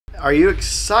Are you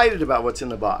excited about what's in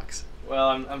the box? Well,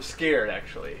 I'm scared,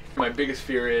 actually. My biggest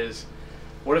fear is,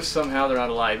 what if somehow they're not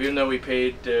alive? Even though we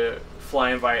paid to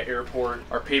fly in via airport,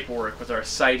 our paperwork with our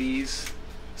CITES,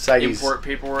 import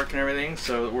paperwork and everything,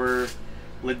 so we're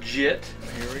legit.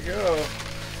 Here we go.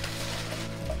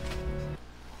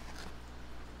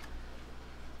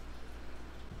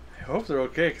 I hope they're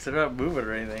okay, because they're not moving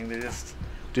or anything. They just...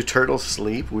 Do turtles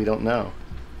sleep? We don't know.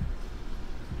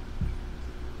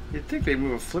 You'd think they'd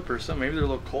move a flipper or something. Maybe they're a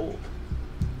little cold.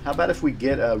 How about if we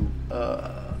get like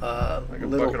a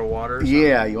bucket of water or something?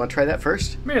 Yeah, you want to try that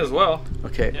first? May as well.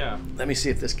 Okay. Yeah. Let me see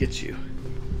if this gets you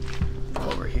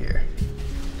over here.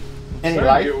 Any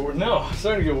light? light? No, I'm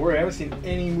starting to get worried. I haven't seen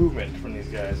any movement from these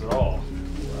guys at all.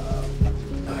 Wow.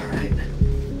 All right.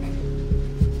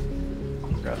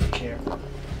 Grab the camera.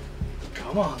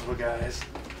 Come on, little guys.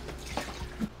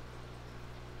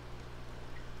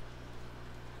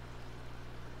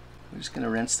 We're just going to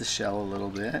rinse the shell a little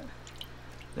bit.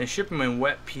 They ship them in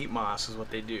wet peat moss is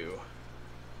what they do.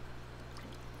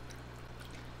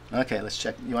 Okay, let's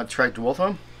check. You want to try both of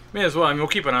them? May as well. I mean, we'll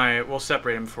keep an eye. We'll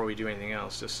separate them before we do anything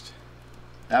else. Just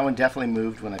that one definitely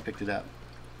moved when I picked it up.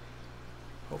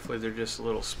 hopefully they're just a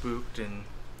little spooked and...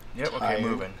 Yep, okay, Tired.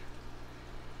 moving.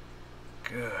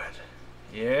 Good.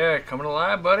 Yeah, coming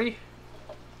alive, buddy.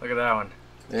 Look at that one.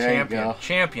 There Champion. you go.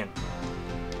 Champion.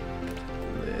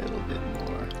 A little bit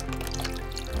more.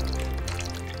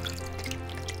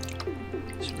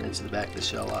 Just rinse the back of the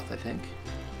shell off, I think.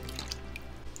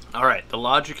 All right, the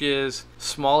logic is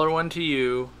smaller one to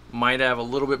you might have a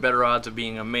little bit better odds of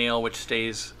being a male, which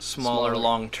stays smaller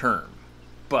long term.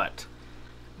 But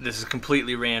this is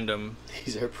completely random.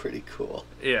 These are pretty cool.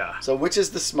 Yeah. So which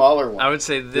is the smaller one? I would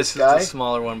say this is guy? the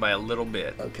smaller one by a little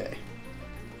bit. Okay.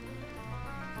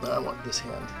 I want this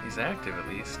hand. He's active at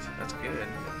least. That's good.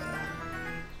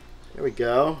 There we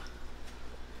go.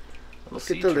 Look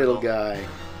at the little guy.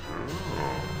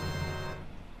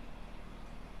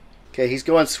 Okay, he's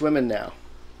going swimming now.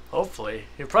 Hopefully.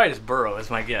 He'll probably just burrow, is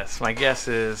my guess. My guess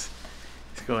is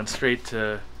he's going straight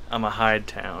to Hide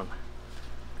Town.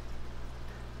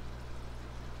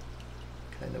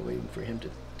 Kind of waiting for him to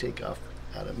take off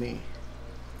out of me.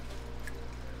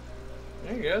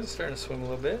 There you go. He's starting to swim a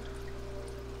little bit.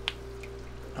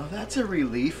 Oh, that's a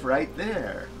relief right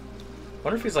there.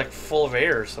 Wonder if he's like full of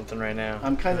air or something right now.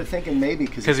 I'm kind of thinking maybe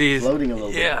because he's floating a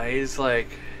little bit. Yeah, he's like...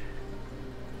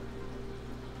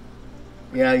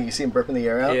 Yeah, you see him burping the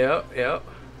air out? Yep, yep.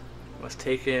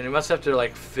 It must have to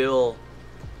like fill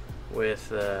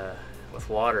with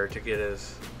water to get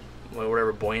his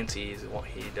whatever buoyancy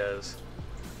he does.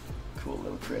 Cool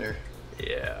little critter.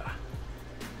 Yeah.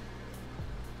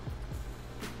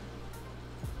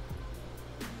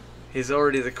 He's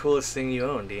already the coolest thing you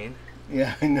own, Dean.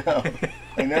 Yeah, I know.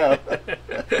 I know.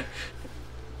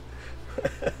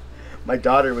 My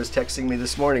daughter was texting me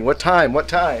this morning. What time? What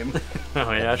time?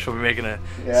 Oh yeah, she'll be making a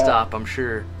stop, I'm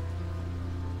sure.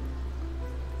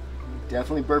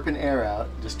 Definitely burping air out.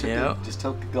 Just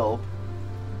took a gulp.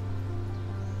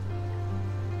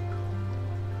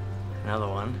 Another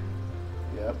one.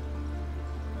 Yep.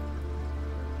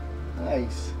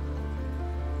 Nice.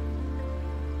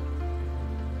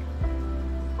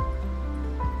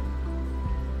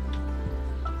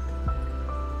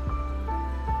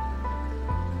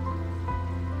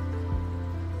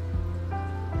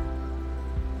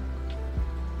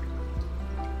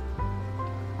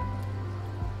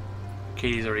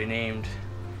 Katie's already named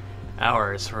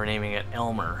ours. We're naming it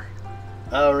Elmer.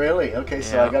 Oh, really? Okay,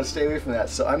 so Yeah. I got to stay away from that.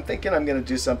 So I'm thinking I'm going to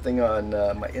do something on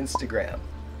my Instagram.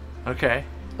 Okay.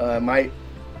 I might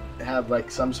have like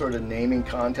some sort of naming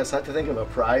contest. I have to think of a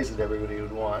prize that everybody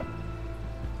would want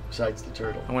besides the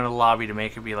turtle. I'm gonna lobby to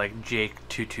make it be like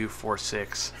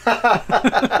Jake2246.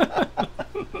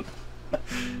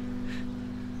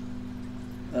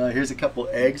 Here's a couple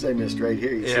eggs I missed right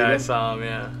here. You see Yeah, I them? saw him.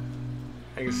 Yeah,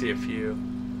 I can see a few.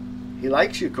 He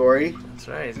likes you, Cory. That's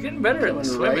right. He's getting better at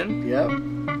swimming. Yep.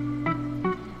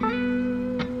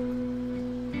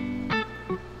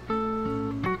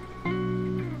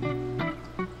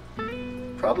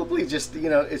 Probably just,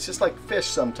 it's just like fish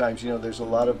sometimes. There's a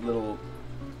lot of little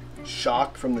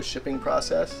shock from the shipping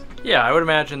process. Yeah, I would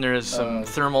imagine there is some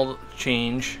thermal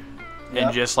change, Yep.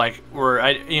 and just like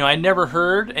I never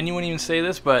heard anyone even say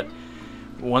this, but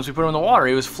once we put him in the water,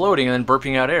 he was floating and then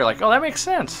burping out air. Like, oh, that makes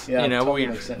sense. Yeah, totally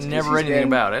but makes sense. never read anything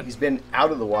about it. He's been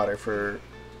out of the water for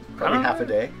probably half a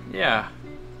day. Yeah.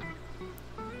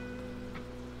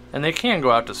 And they can go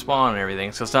out to spawn and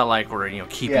everything, so it's not like we're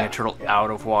keeping a turtle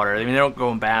out of water. I mean, they don't go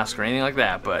and bask or anything like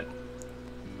that, but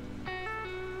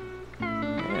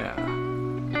yeah.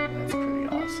 That's pretty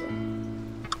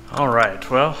awesome. All right,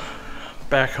 well,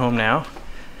 back home now,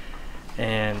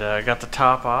 and I got the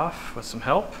top off with some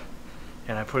help,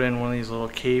 and I put in one of these little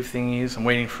cave thingies. I'm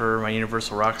waiting for my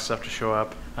universal rock stuff to show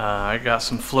up. I got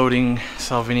some floating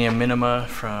Salvinia minima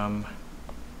from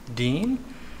Dean,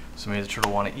 so maybe the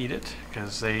turtle want to eat it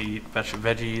because they eat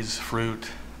veggies, fruit,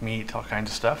 meat, all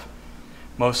kinds of stuff.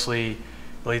 Mostly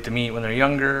they'll eat the meat when they're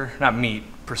younger, not meat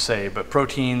per se, but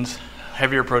proteins,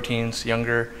 heavier proteins,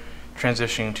 younger,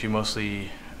 transitioning to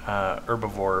mostly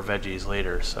herbivore veggies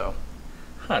later. So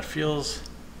it feels,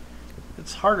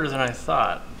 it's harder than I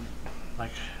thought,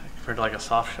 like compared to like a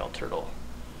soft shell turtle.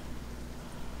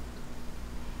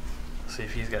 See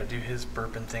if he's got to do his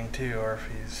burping thing too, or if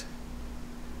he's...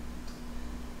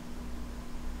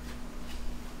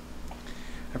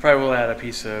 I probably will add a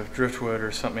piece of driftwood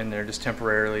or something in there just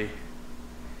temporarily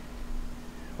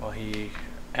while he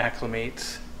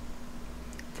acclimates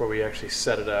before we actually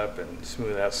set it up and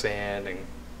smooth out sand and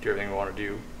do everything we want to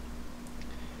do.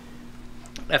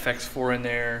 FX4 in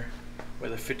there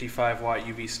with a 55 watt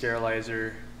UV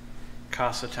sterilizer,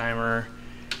 Casa timer,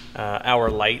 our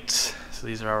lights. So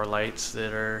these are our lights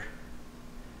that are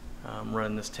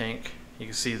running this tank. You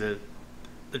can see the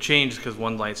change because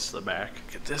one light's to the back.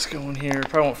 Get this going here.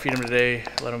 Probably won't feed them today.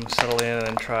 Let them settle in and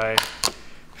then try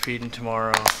feeding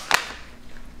tomorrow.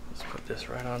 Let's put this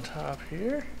right on top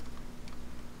here.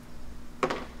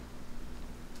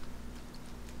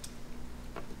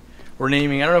 We're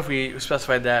naming, I don't know if we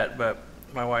specified that, but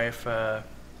my wife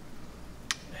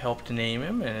helped to name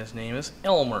him, and his name is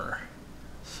Elmer.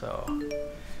 So, what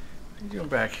are you doing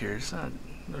back here? It's not,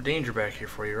 no danger back here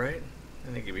for you, right?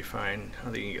 I think you'll be fine. I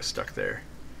don't think you can get stuck there.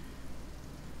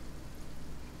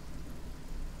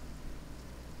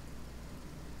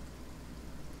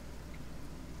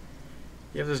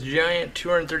 You have this giant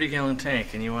 230-gallon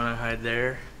tank and you want to hide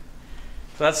there.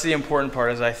 So that's the important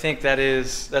part, is I think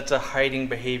that's a hiding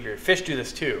behavior. Fish do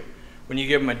this too. When you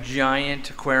give them a giant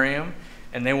aquarium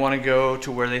and they want to go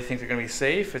to where they think they're going to be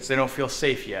safe, they don't feel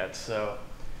safe yet. So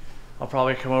I'll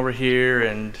probably come over here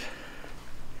and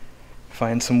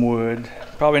find some wood.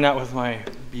 Probably not with my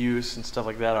buse and stuff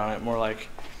like that on it, more like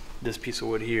this piece of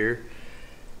wood here.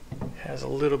 Has a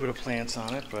little bit of plants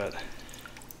on it, but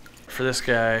for this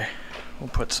guy, we'll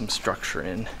put some structure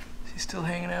in. Is he still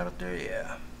hanging out up there?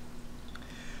 Yeah.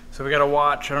 So we got to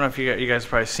watch. I don't know if you guys have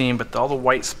probably seen, but all the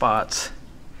white spots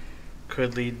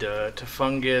could lead to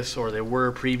fungus, or they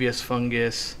were previous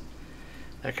fungus,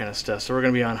 that kind of stuff. So we're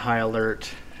going to be on high alert,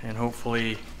 and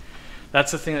hopefully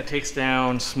that's the thing that takes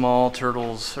down small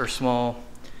turtles or small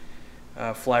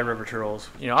fly river turtles.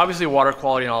 You know, obviously water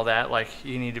quality and all that, like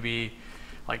you need to be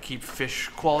like keep fish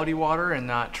quality water and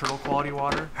not turtle quality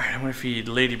water. All right, I'm going to feed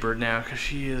Ladybird now because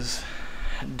she is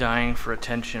dying for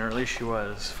attention, or at least she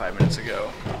was 5 minutes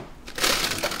ago.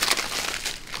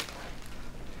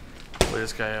 Hopefully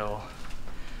this guy will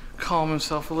calm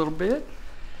himself a little bit.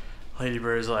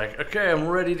 Ladybird is like, okay, I'm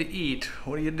ready to eat.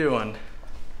 What are you doing?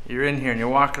 You're in here and you're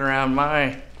walking around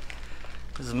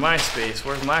this is my space.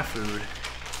 Where's my food?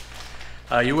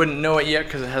 You wouldn't know it yet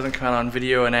because it hasn't come out on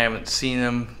video and I haven't seen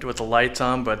them with the lights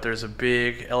on, but there's a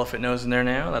big elephant nose in there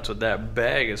now. That's what that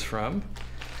bag is from.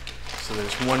 So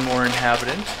there's one more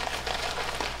inhabitant.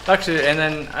 Actually, and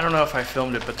then, I don't know if I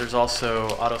filmed it, but there's also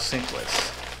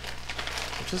auto-sinkless,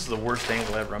 which is the worst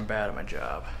angle ever. I'm bad at my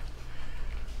job.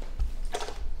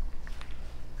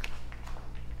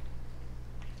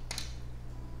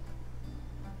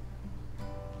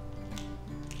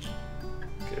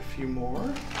 Get a few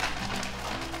more.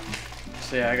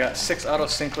 So yeah, I got 6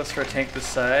 auto-sinkless for a tank this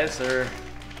size. They're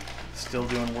still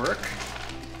doing work.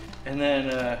 And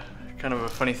then, kind of a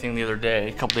funny thing the other day,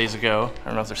 a couple days ago, I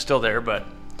don't know if they're still there, but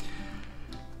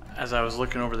as I was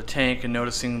looking over the tank and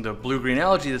noticing the blue-green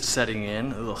algae that's setting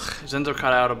in, Zenzo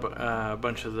caught out a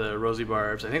bunch of the rosy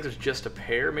barbs. I think there's just a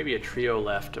pair, maybe a trio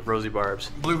left of rosy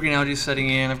barbs. Blue-green algae is setting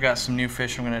in. I've got some new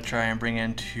fish I'm going to try and bring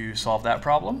in to solve that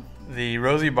problem. The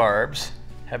rosy barbs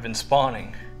have been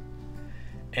spawning,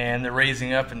 and they're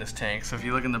raising up in this tank. So if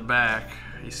you look in the back,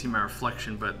 you see my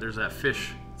reflection, but there's that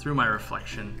fish through my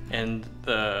reflection, and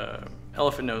the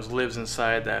elephant nose lives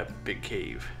inside that big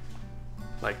cave,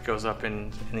 like goes up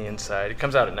in the inside. It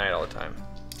comes out at night all the time.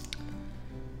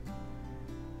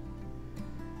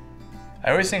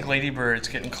 I always think Ladybird's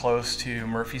getting close to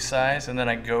Murphy's size, and then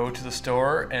I go to the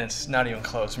store and it's not even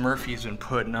close. Murphy's been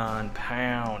putting on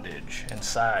poundage and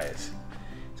size.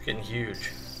 It's getting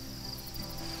huge.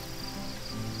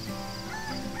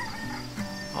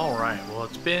 All right, well,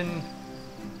 it's been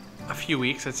a few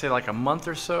weeks, I'd say like a month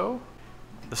or so.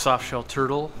 The soft shell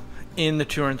turtle in the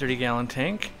 230-gallon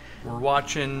tank. We're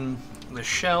watching the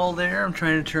shell there. I'm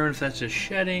trying to determine if that's just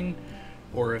shedding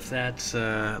or if that's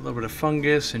a little bit of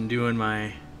fungus and doing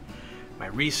my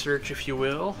research, if you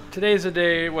will. Today's a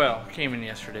day, well, came in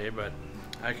yesterday, but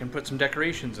I can put some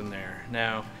decorations in there.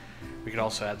 Now, we could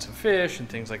also add some fish and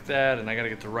things like that, and I gotta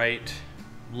get the right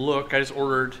look. I just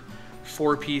ordered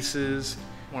 4 pieces.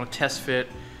 I want to test fit,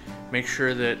 make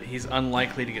sure that he's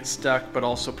unlikely to get stuck, but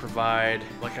also provide,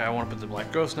 like I want to put the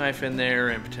black ghost knife in there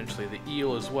and potentially the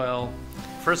eel as well.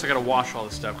 First I gotta wash all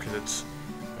this stuff because it's,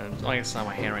 like it's not on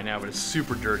my hand right now, but it's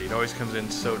super dirty. It always comes in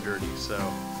so dirty, so.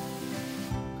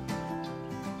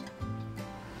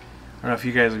 I don't know if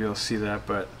you guys will be able to see that,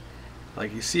 but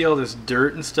like you see all this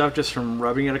dirt and stuff just from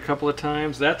rubbing it a couple of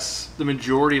times. That's the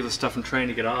majority of the stuff I'm trying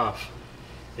to get off,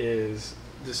 is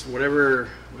just whatever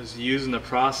was used in the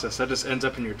process. That just ends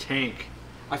up in your tank.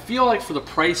 I feel like for the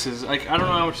prices, like I don't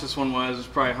know how much this one was, it's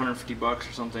probably 150 bucks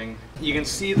or something. You can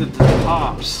see that the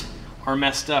tops are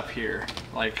messed up here.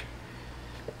 Like,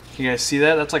 can you guys see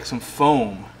that? That's like some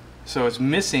foam. So it's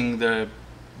missing the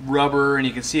rubber, and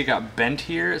you can see it got bent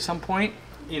here at some point.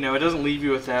 You know, it doesn't leave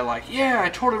you with that like, yeah, I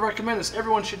totally recommend this,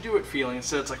 everyone should do it feeling.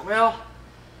 Instead it's like, well,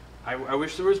 I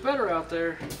wish there was better out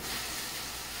there.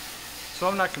 So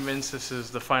I'm not convinced this is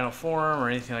the final form or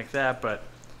anything like that, but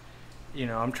you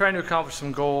know, I'm trying to accomplish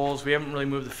some goals. We haven't really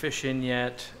moved the fish in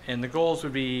yet, and the goals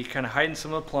would be kind of hiding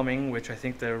some of the plumbing, which I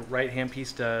think the right hand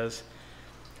piece does.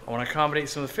 I want to accommodate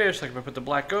some of the fish, like if I put the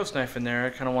black ghost knife in there,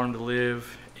 I kind of want him to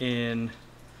live in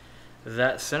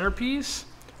that centerpiece,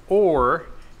 or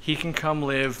he can come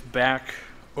live back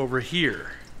over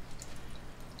here.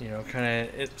 You know, kind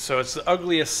of, so it's the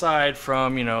ugliest side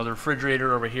from, you know, the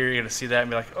refrigerator over here. You're gonna see that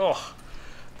and be like, oh.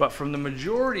 But from the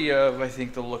majority of, I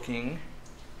think, the looking,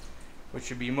 which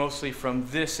would be mostly from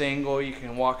this angle, you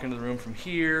can walk into the room from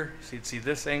here, so you'd see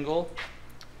this angle.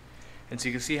 And so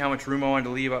you can see how much room I wanted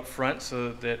to leave up front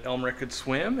so that Elmer could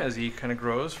swim as he kind of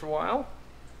grows for a while.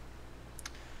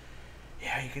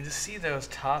 Yeah, you can just see those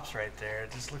tops right there.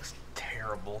 It just looks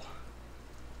terrible.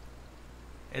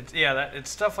 It's, yeah, it's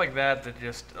stuff like that that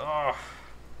just, oh,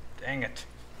 dang it.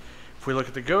 If we look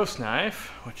at the ghost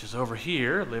knife, which is over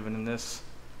here, living in this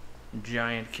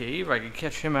giant cave, I could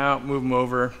catch him out, move him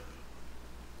over.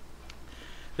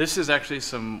 This is actually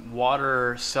some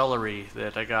water celery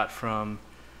that I got from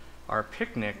our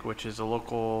picnic, which is a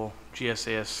local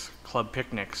GSAS club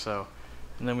picnic. So,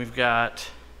 and then we've got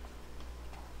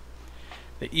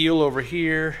the eel over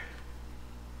here.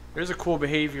 There's a cool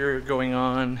behavior going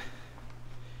on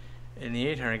in the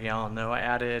 800-gallon though. I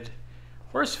added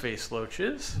horse face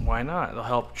loaches. Why not? They'll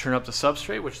help churn up the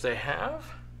substrate, which they have.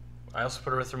 I also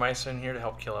put erythromycin in here to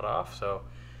help kill it off, so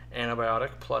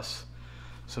antibiotic plus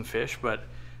some fish. But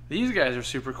these guys are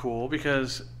super cool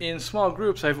because in small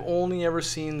groups I've only ever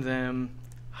seen them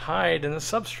hide in the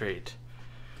substrate.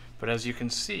 But as you can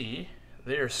see,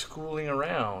 they are schooling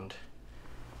around.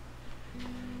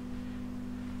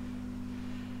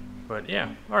 But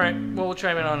yeah, all right, well, we'll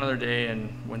chime in on another day,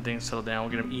 and when things settle down,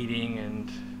 we'll get him eating,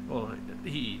 and, well,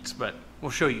 he eats, but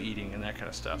we'll show you eating and that kind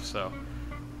of stuff, so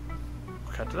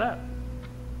we'll cut to that.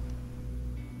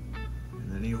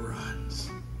 And then he runs.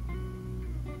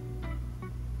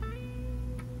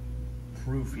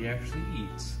 Proof he actually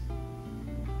eats.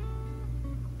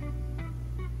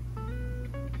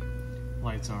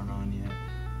 Lights aren't on yet.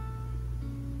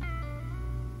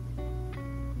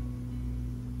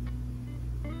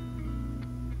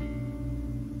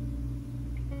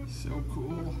 So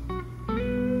cool.